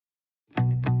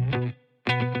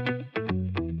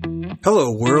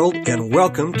Hello, world, and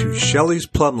welcome to Shelley's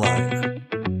Plumb Line.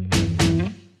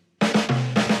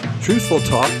 Truthful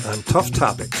talk on tough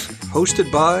topics,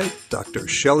 hosted by Dr.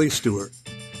 Shelley Stewart.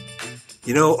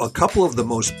 You know, a couple of the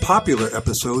most popular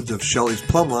episodes of Shelley's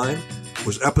Plumb Line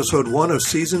was episode 1 of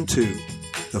season 2,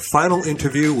 the final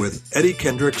interview with Eddie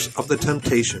Kendricks of The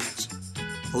Temptations.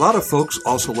 A lot of folks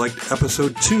also liked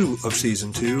episode 2 of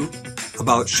season 2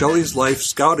 about Shelley's life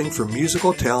scouting for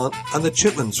musical talent on the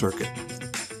Chitlin circuit.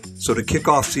 So to kick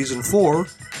off season 4,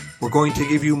 we're going to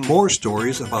give you more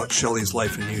stories about Shelley's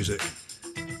life in music.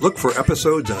 Look for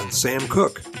episodes on Sam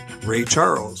Cooke, Ray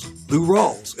Charles, Lou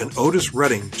Rawls, and Otis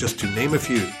Redding, just to name a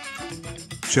few.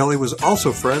 Shelley was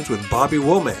also friends with Bobby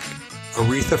Womack,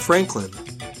 Aretha Franklin,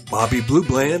 Bobby Blue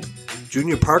Bland,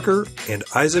 Junior Parker, and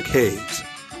Isaac Hayes.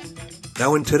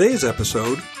 Now in today's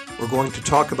episode, we're going to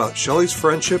talk about Shelley's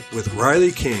friendship with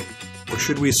Riley King, or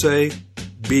should we say,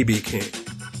 B.B. King.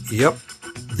 Yep,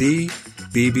 the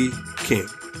B.B. King.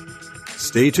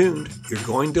 Stay tuned, you're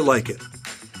going to like it.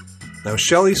 Now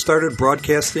Shelley started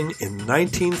broadcasting in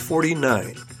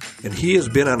 1949, and he has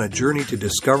been on a journey to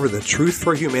discover the truth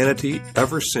for humanity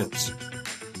ever since.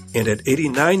 And at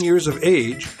 89 years of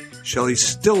age, Shelley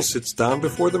still sits down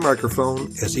before the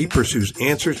microphone as he pursues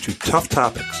answers to tough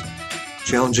topics,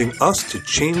 challenging us to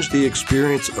change the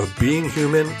experience of being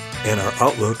human and our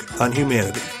outlook on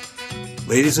humanity.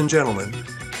 Ladies and gentlemen,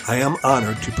 I am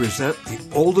honored to present the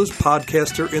oldest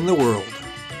podcaster in the world.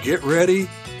 Get ready,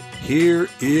 here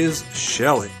is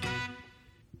Shelley.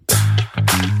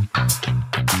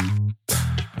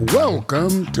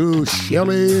 Welcome to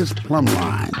Shelley's Plumb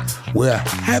Line. We're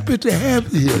happy to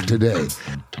have you here today.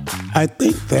 I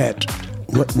think that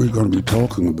what we're going to be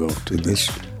talking about in this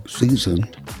season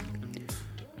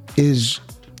is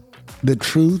the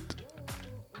truth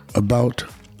about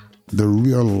the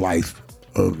real life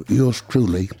of yours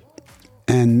truly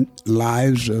and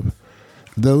lives of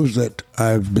those that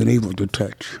I've been able to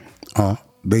touch, or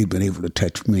they've been able to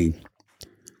touch me.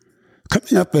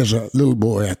 Coming up as a little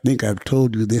boy, I think I've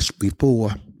told you this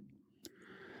before,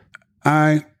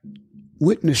 I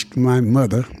witnessed my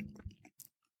mother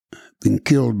being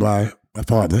killed by my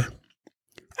father.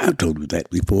 I've told you that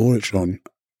before. It's on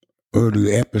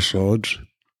earlier episodes.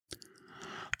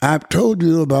 I've told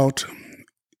you about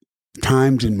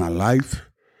times in my life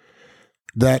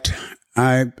that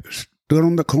I stood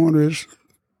on the corners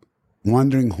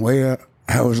wondering where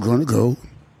I was going to go.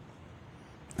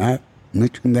 I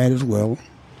mentioned that as well.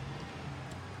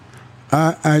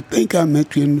 I think I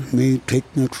mentioned me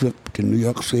taking a trip to New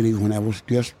York City when I was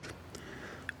just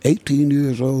 18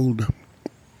 years old.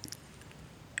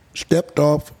 Stepped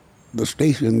off the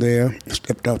station there,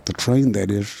 stepped off the train, that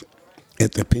is,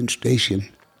 at the Penn Station,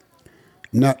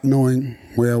 not knowing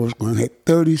where I was going. I had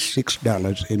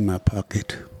 $36 in my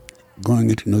pocket going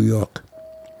into New York.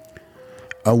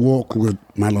 I walked with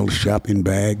my little shopping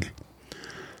bag,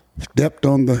 stepped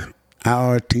on the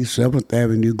IRT 7th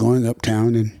Avenue going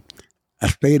uptown, and I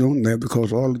stayed on there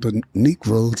because all of the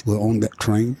Negroes were on that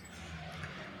train.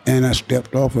 And I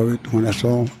stepped off of it when I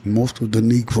saw most of the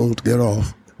Negroes get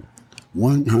off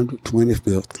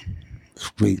 125th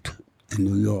Street in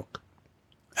New York.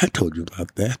 I told you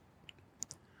about that.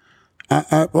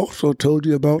 I've also told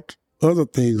you about other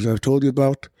things. I've told you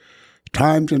about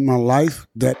times in my life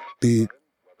that the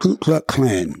Ku Klux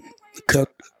Klan cut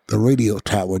the radio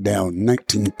tower down in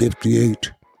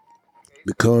 1958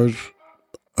 because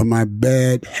of my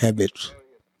bad habits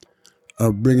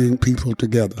of bringing people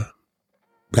together.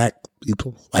 Black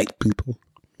people, white people,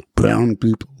 brown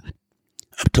people.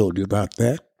 I've told you about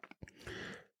that.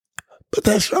 But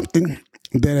there's something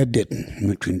that I didn't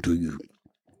mention to you.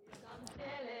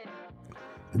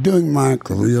 During my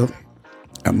career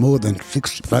of more than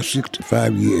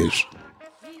 65 years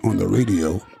on the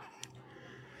radio,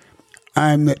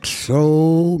 I met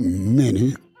so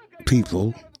many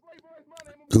people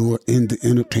who were in the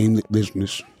entertainment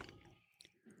business.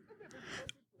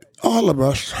 All of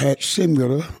us had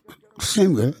similar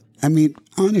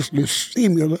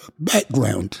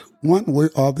backgrounds, one way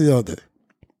or the other.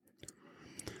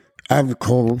 I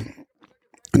recall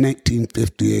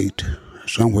 1958,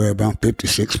 somewhere about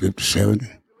 56, 57.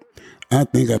 I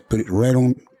think I put it right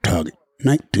on target,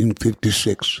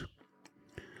 1956.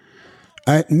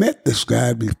 I had met this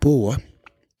guy before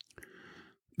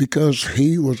because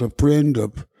he was a friend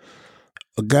of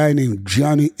a guy named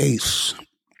Johnny Ace,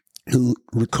 who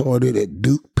recorded at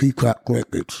Duke Peacock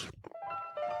Records.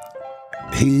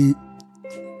 He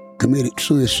committed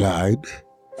suicide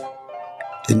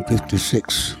in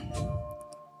 56.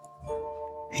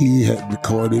 He had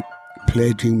recorded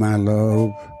Pledging My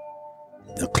Love,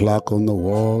 The Clock on the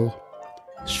Wall,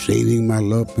 Saving My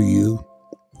Love for You.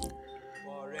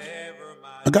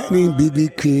 A guy named B.B.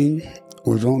 King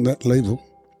was on that label.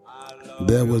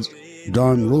 There was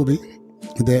Don Roby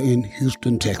there in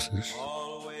Houston, Texas.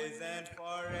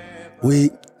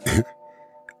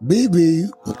 B.B.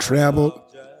 would travel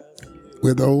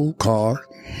with an old car.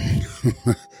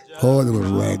 Oh, it was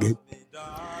ragged.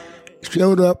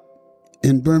 Showed up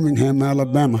in Birmingham,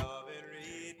 Alabama,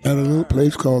 at a little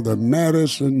place called the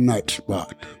Madison Night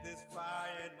Spot.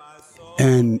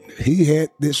 And he had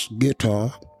this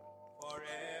guitar,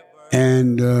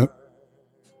 and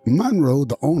Monroe,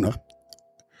 the owner,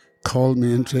 called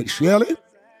me and said, "Shelley,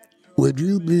 would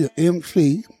you be an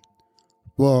MC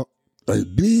for a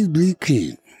B.B.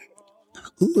 King?"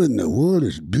 Who in the world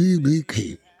is B.B.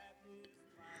 King?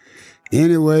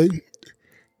 Anyway,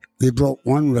 they brought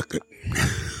one record.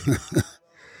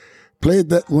 Played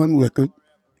that one record,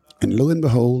 and lo and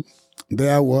behold,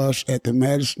 there I was at the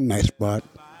Madison Night Spot,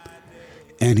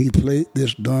 and he played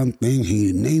this darn thing.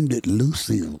 He named it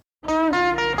Lucille.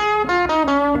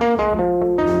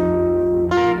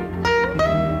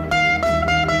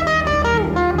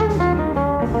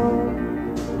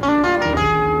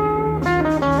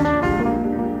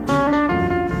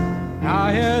 Now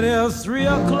here it is, 3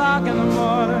 o'clock in the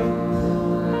morning.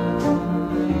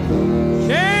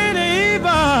 Can't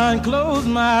even close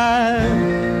my eyes.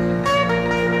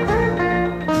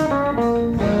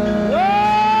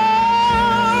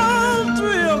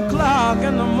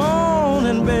 In the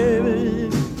morning, baby,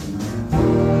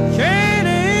 can't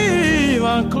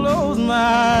even close my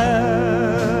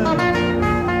eyes.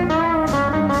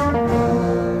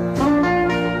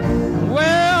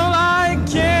 Well, I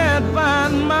can't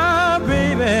find my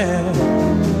baby,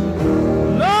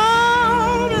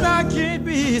 Lord, and I can't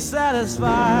be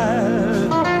satisfied.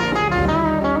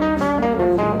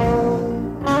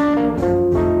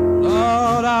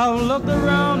 Lord, I've looked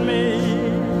around me,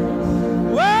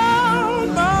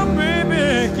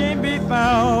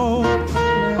 found.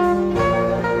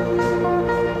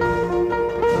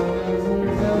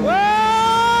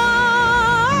 Well,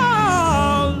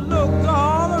 look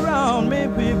all around me,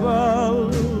 people.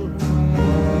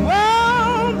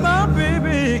 Well, my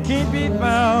baby can't be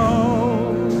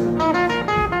found.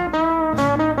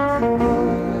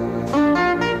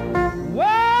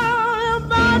 Well,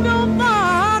 if I don't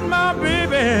find my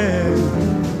baby,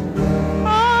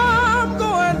 I'm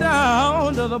going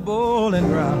down to the bowling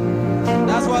ground.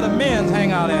 That's where the men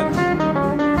hang out at.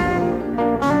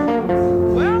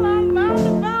 Well, I'm bound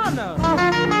to find her.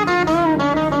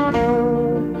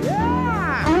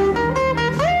 Yeah.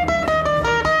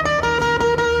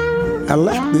 I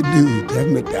like the dude. I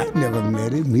never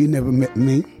met him. He never met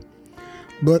me.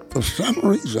 But for some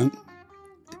reason,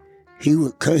 he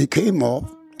came off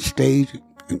stage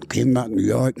and came out in the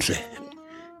yard and said,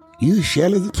 "You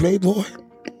Shelley the Playboy?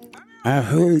 I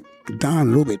heard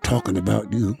Don Roby talking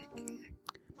about you.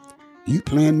 You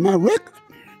playing my record?"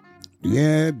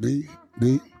 "Yeah, B.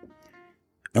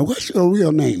 Now, what's your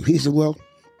real name?" He said, "Well,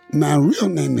 my real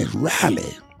name is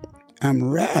Riley. I'm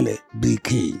Riley B.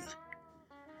 King.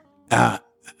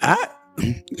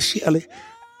 Shelley,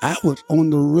 I was on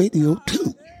the radio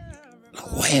too."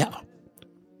 "Well,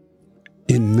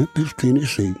 in Memphis,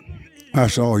 Tennessee." I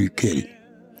said, "Oh, you kidding?"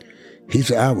 He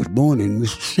said, "I was born in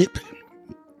Mississippi."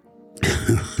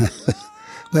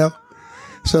 Well,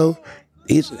 so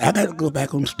he said, "I got to go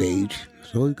back on stage."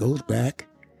 So he goes back,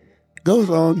 goes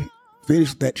on,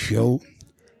 finished that show.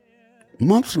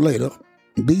 Months later,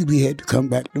 B.B. had to come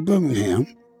back to Birmingham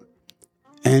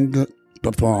and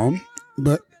perform,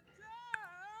 but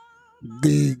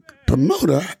the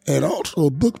promoter had also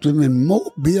booked him in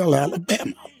Mobile,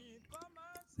 Alabama.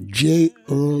 J.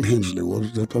 Earl Hensley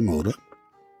was the promoter,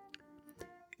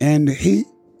 and he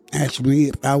asked me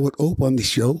if I would open the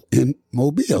show in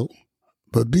Mobile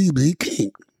for B.B.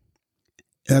 King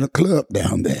at a club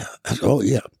down there. I said, "Oh,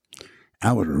 yeah."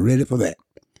 I was ready for that.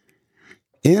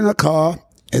 In a car,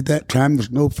 at that time, there was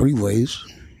no freeways.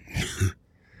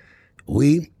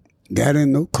 We got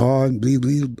in no car, and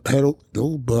B.B. had the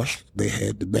old bus. They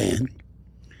had the band.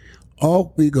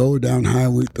 Off we go down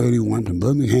Highway 31 from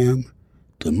Birmingham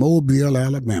to Mobile,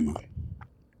 Alabama.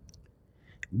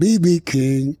 B.B.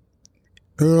 King,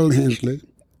 Earl Hensley,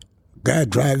 guy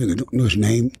driving, I don't know his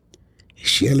name,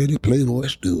 Shelley the Playboy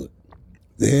Stewart.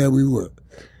 There we were,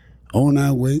 on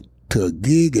our way to a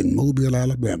gig in Mobile,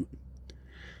 Alabama.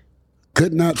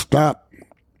 Could not stop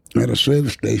at a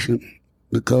service station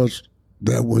because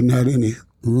there were not any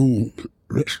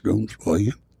restrooms for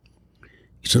you.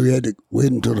 So you had to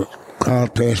wait until the car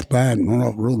passed by and run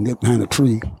off the road and get behind a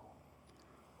tree.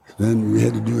 Then we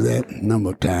had to do that a number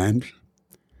of times.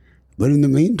 But in the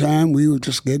meantime, we were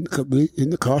just getting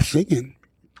in the car singing,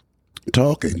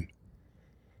 talking.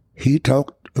 He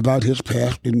talked about his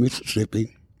past in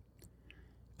Mississippi.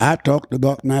 I talked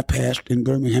about my past in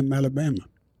Birmingham, Alabama.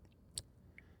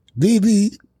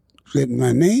 BB said,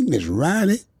 my name is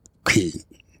Riley King.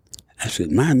 I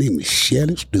said, my name is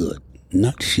Shelley Stewart,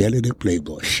 not Shelley the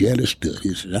Playboy, Shelley Stewart.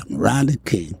 He said, I'm Riley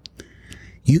King.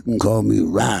 You can call me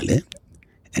Riley,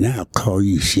 and I'll call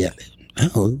you Shelley.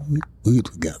 Oh, we were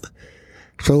together.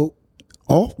 So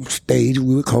off stage,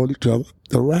 we would call each other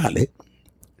the Riley.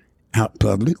 Out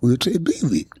public, we would say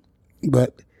BB.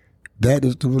 But that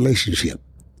is the relationship.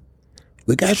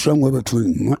 We got somewhere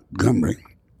between Montgomery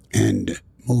and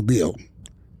Mobile.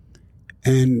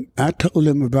 And I told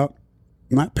him about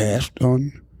my past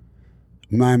on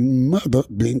my mother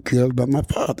being killed by my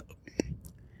father.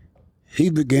 He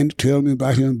began to tell me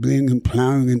about him being and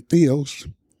plowing in fields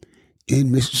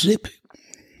in Mississippi,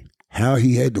 how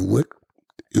he had to work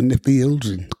in the fields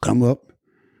and come up,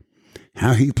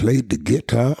 how he played the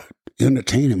guitar to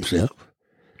entertain himself.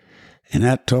 And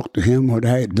I talked to him what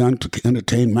I had done to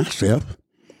entertain myself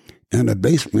in a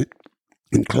basement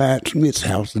in Clyde Smith's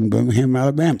house in Birmingham,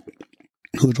 Alabama,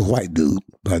 who was a white dude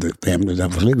by the family that I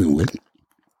was living with.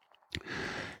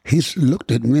 He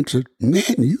looked at me and said,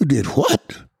 man, you did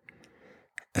what?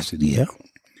 I said, yeah.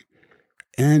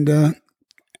 And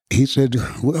he said,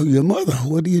 well, your mother,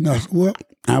 what do you know? I said, well,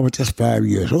 I was just 5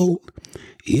 years old.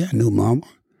 Yeah, I knew Mama.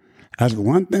 I said,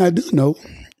 one thing I do know,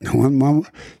 one Mama,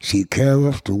 she carried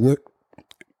us to work,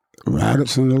 ride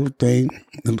us on a little thing,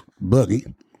 a little buggy,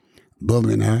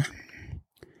 Bubba and I.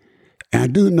 And I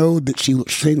do know that she would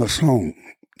sing a song.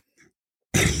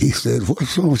 He said, what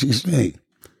song she sang?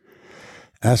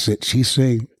 I said, she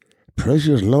sang,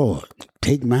 Precious Lord,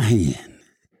 Take My Hand.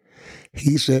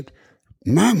 He said,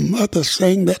 my mother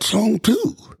sang that song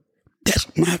too. That's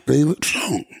my favorite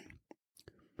song.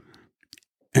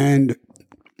 And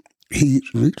he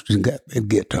reached and got that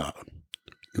guitar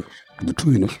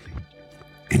between us,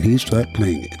 and he started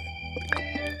playing it.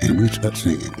 And we started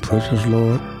singing, Precious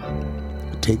Lord,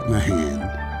 take my hand,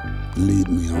 lead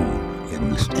me on, let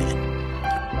me stand.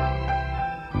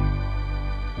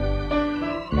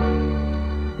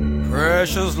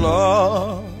 Precious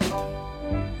Lord,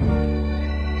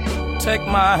 take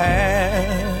my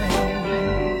hand,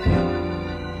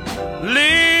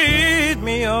 lead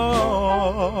me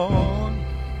on,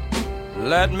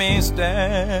 let me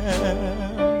stand.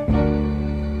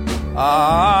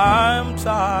 I'm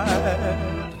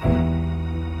tired,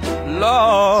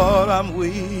 Lord, I'm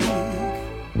weak,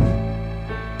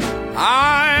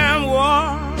 I am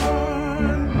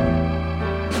worn,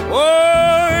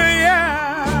 oh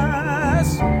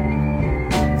yes,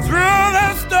 through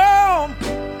the storm,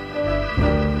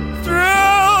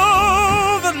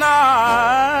 through the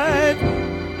night,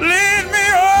 lead me,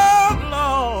 oh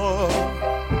Lord,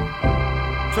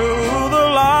 to the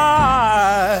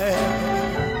light.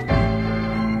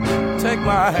 Take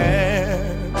my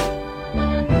hand,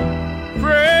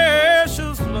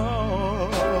 precious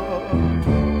Lord,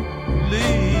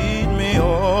 lead me on.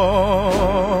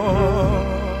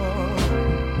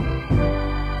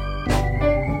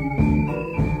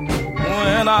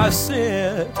 When I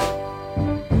sit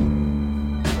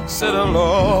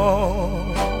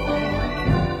alone,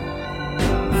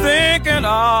 thinking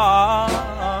of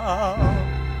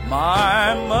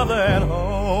my mother at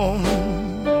home,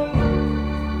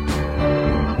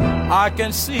 I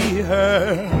can see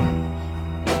her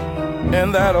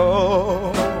in that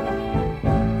old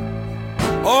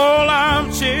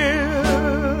armchair.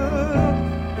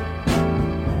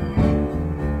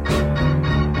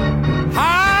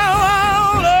 How I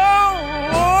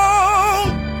long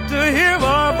to hear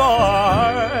her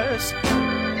voice.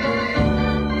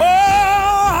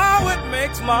 Oh, how it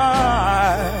makes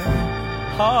my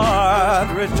heart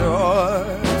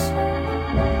rejoice.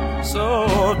 So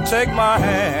take my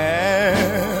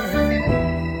hand,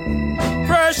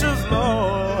 precious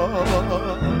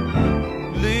Lord,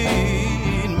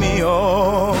 lead me on.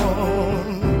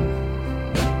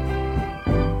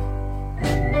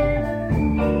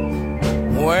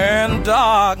 When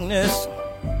darkness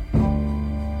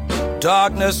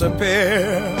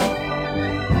appears,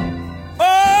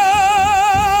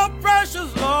 oh,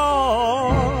 precious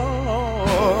Lord,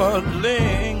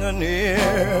 linger near.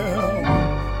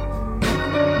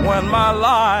 When my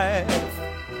life,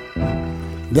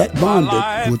 that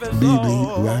bonded with BB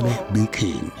Riley B.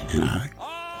 King and I.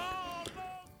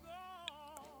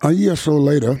 A year or so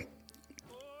later,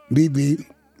 BB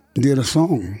did a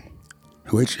song,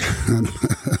 which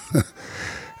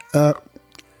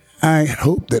I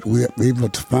hope that we're able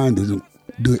to find it and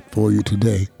do it for you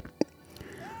today.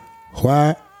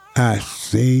 Why I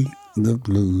Sing the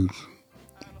Blues.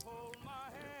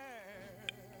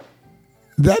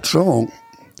 That song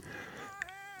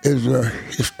is a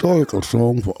historical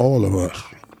song for all of us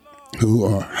who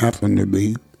happen to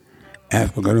be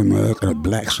African American or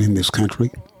blacks in this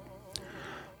country.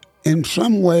 In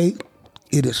some way,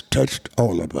 it has touched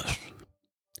all of us.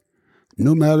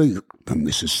 No matter you're from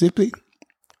Mississippi,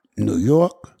 New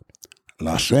York,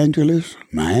 Los Angeles,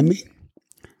 Miami,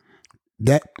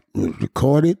 that was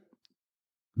recorded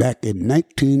back in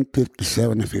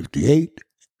 1957 and 58.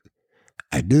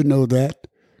 I do know that.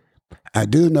 I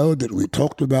do know that we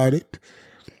talked about it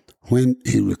when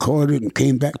he recorded and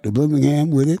came back to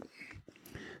Birmingham with it.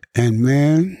 And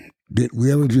man, did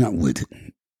we ever jump with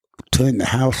it. Turn the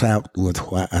house out with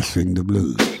Why I Sing the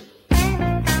Blues.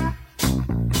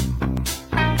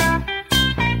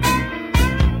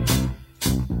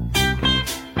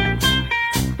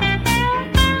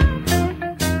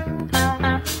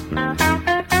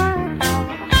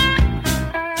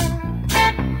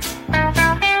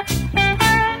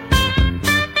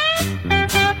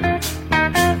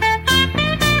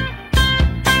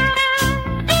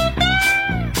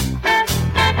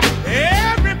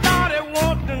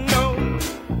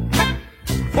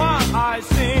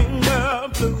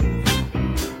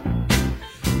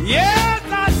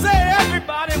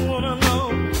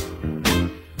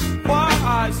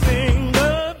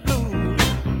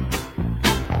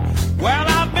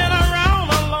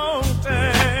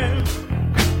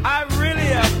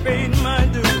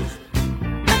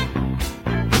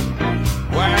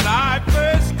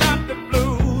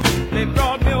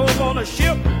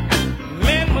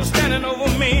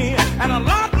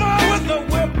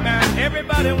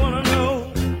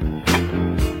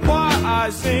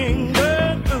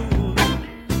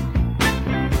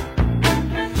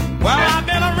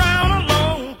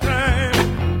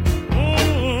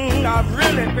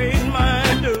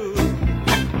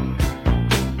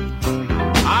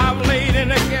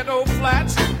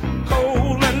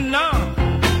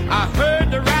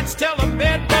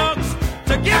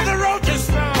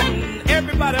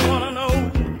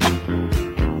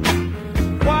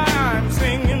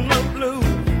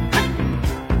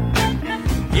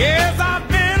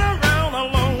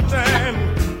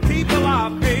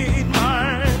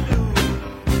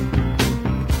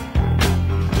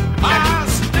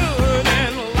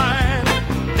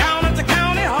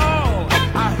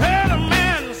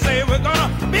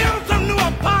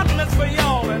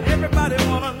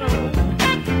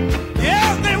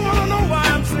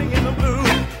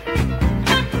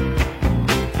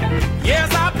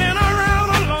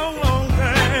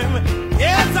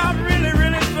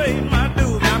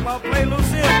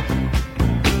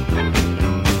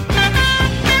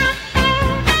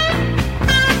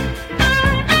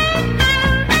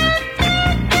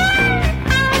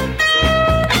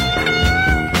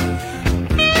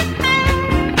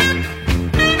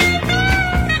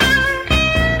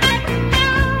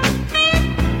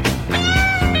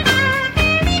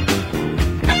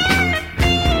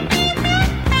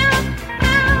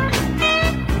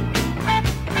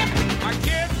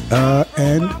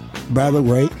 And by the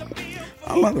way,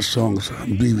 a lot of songs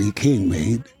B.B. King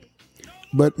made,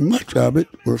 but much of it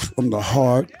was from the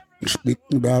heart,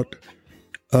 speaking about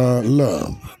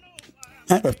love.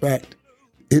 Matter of fact,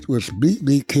 it was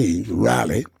B.B. King,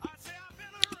 Riley,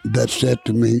 that said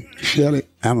to me, Shelley,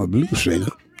 I'm a blues singer,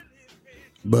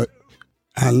 but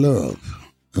I love,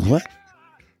 what?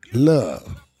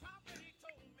 Love.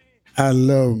 I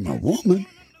love my woman,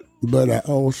 but I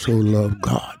also love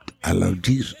God. I love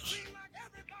Jesus.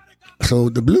 So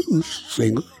the blues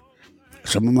singer,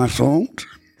 some of my songs,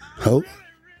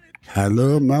 I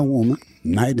love my woman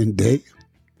night and day,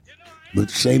 but at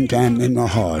the same time in my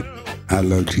heart, I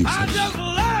love Jesus. I just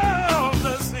love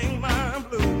to sing my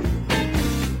blues.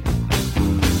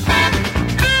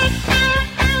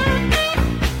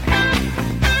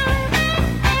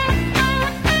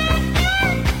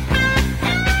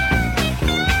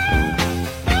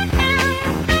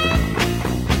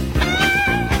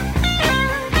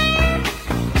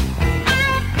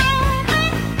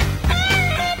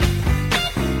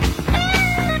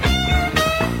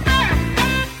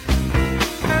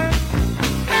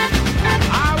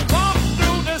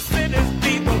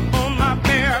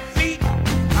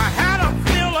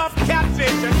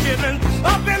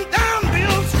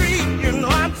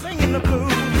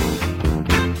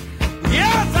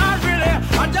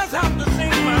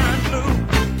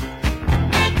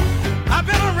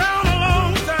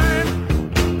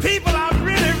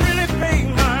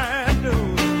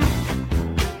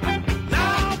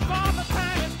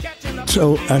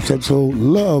 So I said, so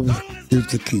love is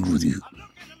the key with you.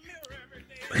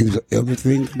 He's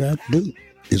everything that I do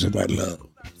is about love.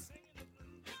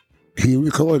 He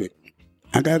recorded,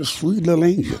 I got a sweet little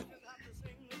angel.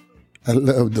 I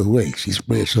love the way she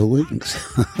spreads her wings.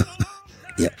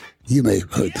 Yeah, you may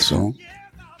have heard the song.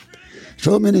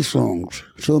 So many songs,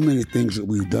 so many things that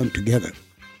we've done together.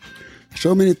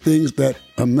 So many things that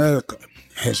America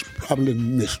has probably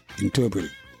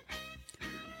misinterpreted.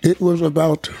 It was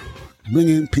about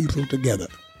bringing people together.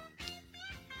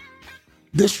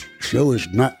 This show is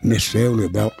not necessarily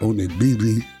about only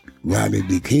B.B. Riley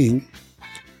B. King,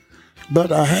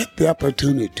 but I had the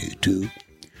opportunity to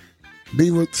be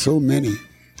with so many.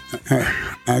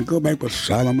 I go back with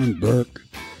Solomon Burke.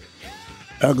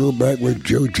 I go back with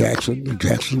Joe Jackson, the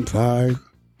Jackson 5.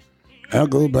 I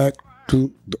go back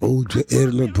to the old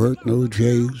Eddie LeBert and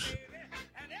OJs.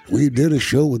 We did a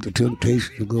show with the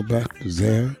Temptations to go back to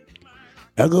there.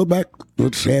 I go back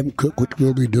with Sam Cooke, which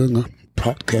we'll be doing a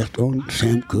podcast on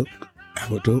Sam Cooke,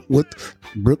 with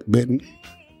Brooke Benton.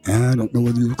 I don't know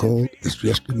what you call it. It's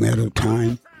just a matter of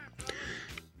time.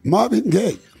 Marvin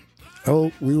Gaye.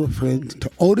 Oh, we were friends.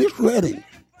 Otis Redding.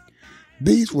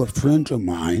 These were friends of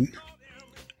mine.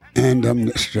 And I'm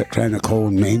just trying to call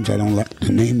names. I don't like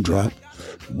the name drop.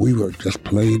 We were just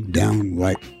plain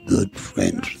downright good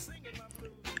friends.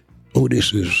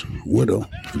 Otis's widow,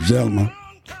 Zelma,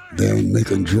 there in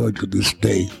Macon, Georgia this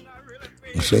day,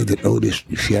 will say that Otis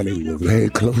and Shelley were very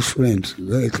close friends,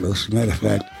 very close. As a matter of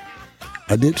fact,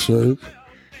 I did serve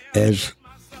as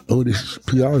Otis'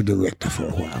 PR director for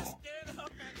a while.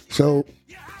 So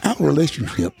our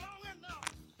relationship,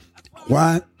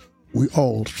 why we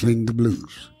all sing the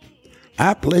blues.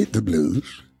 I played the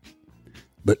blues,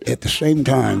 but at the same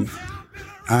time,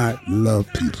 I love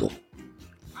people.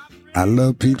 I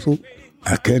love people.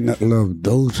 I cannot love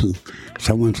those who,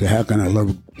 someone say, how can I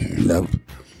love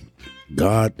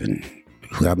God and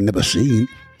who I've never seen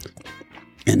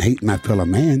and hate my fellow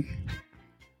man?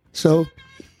 So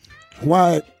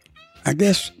why I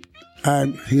guess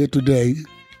I'm here today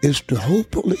is to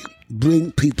hopefully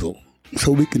bring people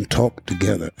so we can talk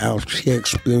together. I'll share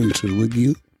experiences with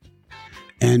you,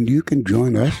 and you can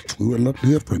join us. We would love to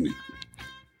hear from you.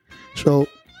 So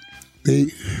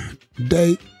the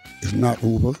day is not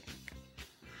over.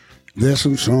 There's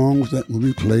some songs that will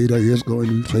be played, or is going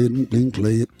to be played and being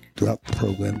played throughout the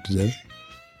program today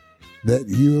that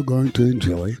you are going to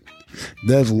enjoy.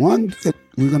 There's one that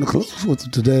we're going to close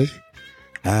with today.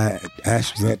 I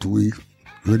ask that we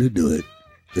really do it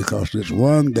because there's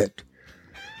one that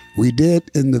we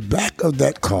did in the back of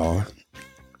that car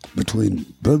between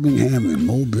Birmingham and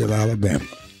Mobile, Alabama.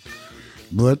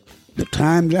 But the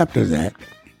times after that,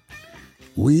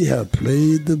 we have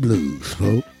played the blues,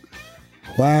 folks.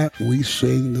 Why we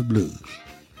sing the blues.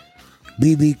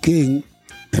 B.B. King,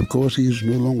 of course, he's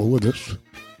no longer with us.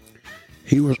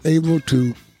 He was able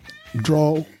to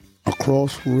draw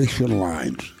across racial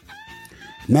lines.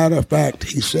 Matter of fact,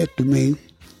 he said to me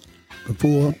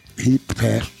before he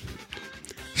passed,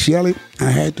 Shelley,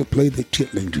 I had to play the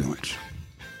chitlin joints.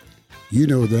 You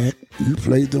know that. You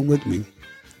played them with me.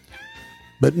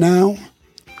 But now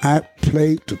I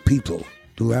play to people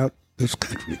throughout this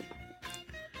country.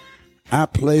 I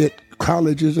play at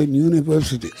colleges and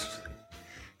universities.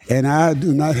 And I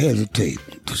do not hesitate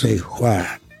to say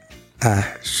why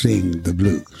I sing the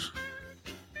blues.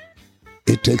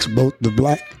 It takes both the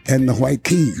black and the white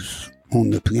keys on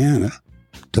the piano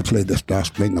to play the Star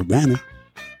Spangled Banner.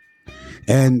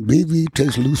 And B.B.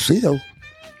 takes Lucille,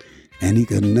 and he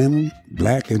can name them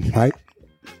black and white,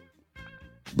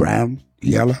 brown,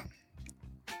 yellow,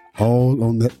 all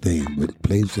on that thing, but it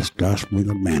plays the Star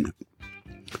Spangled Banner.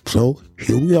 So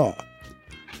here we are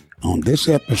on this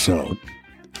episode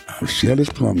of Shelley's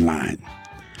Plumb Line,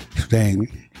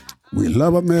 saying we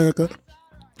love America,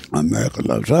 America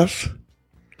loves us,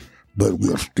 but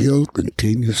we'll still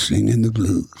continue singing the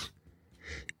blues.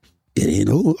 It ain't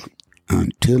over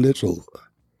until it's over.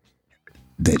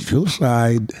 That's your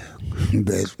side,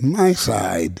 that's my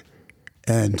side,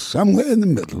 and somewhere in the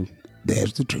middle,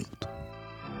 there's the truth.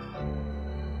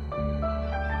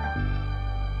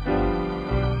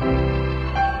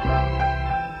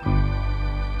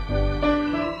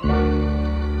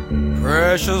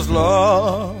 Precious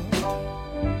Lord,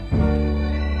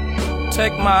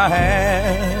 take my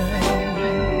hand,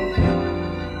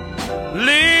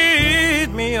 lead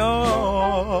me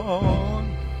on,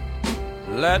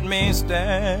 let me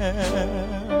stand.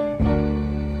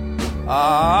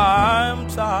 I'm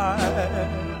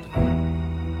tired,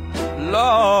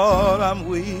 Lord, I'm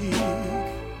weak,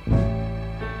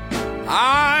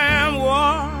 I am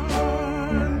worn.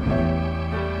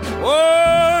 Oh,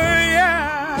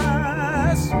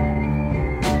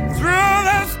 through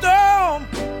the storm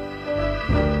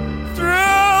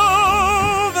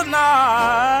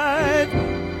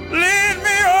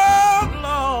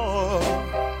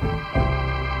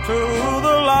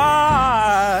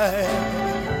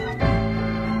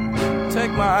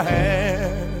take my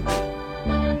hand.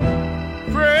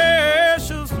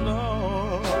 Precious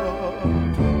Lord,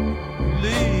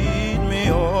 lead me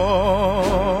on.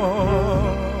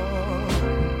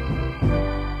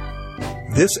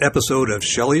 This episode of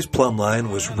Shelley's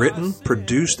Plumline was written,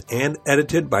 produced, and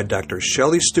edited by Dr.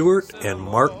 Shelley Stewart and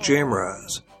Mark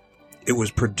Jamraz. It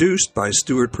was produced by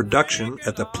Stewart Production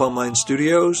at the Plumline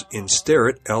Studios in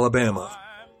Sterrett, Alabama.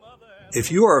 If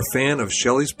you are a fan of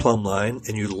Shelley's Plumline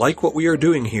and you like what we are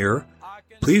doing here,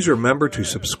 please remember to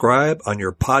subscribe on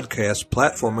your podcast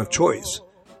platform of choice.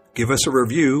 Give us a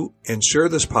review and share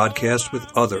this podcast with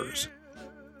others.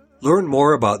 Learn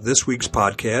more about this week's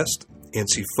podcast and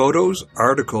see photos,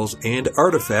 articles, and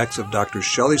artifacts of Dr.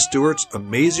 Shelley Stewart's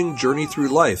amazing journey through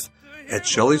life at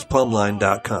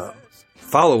shelley'splumline.com.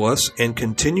 Follow us and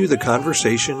continue the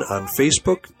conversation on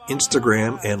Facebook,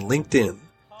 Instagram, and LinkedIn.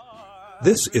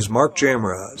 This is Mark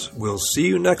Jamraz. We'll see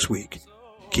you next week.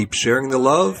 Keep sharing the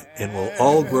love, and we'll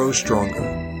all grow stronger.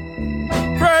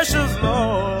 Precious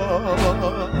Lord,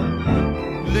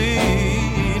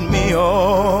 lead me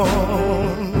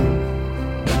on.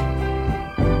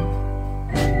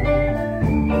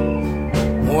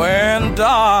 When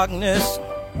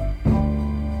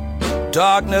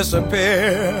darkness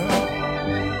appears,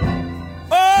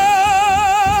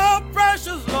 oh,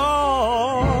 precious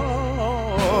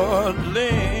Lord,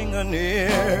 linger near.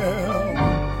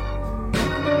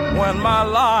 When my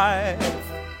life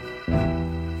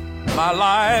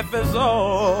is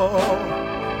almost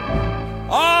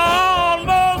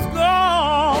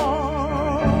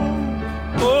gone.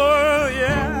 Oh,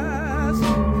 yes.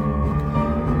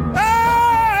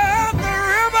 At the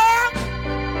river,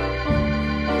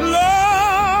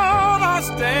 Lord, I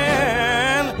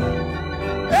stand.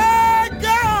 Hey,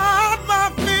 God, my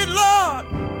feet, Lord,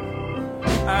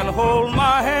 and hold my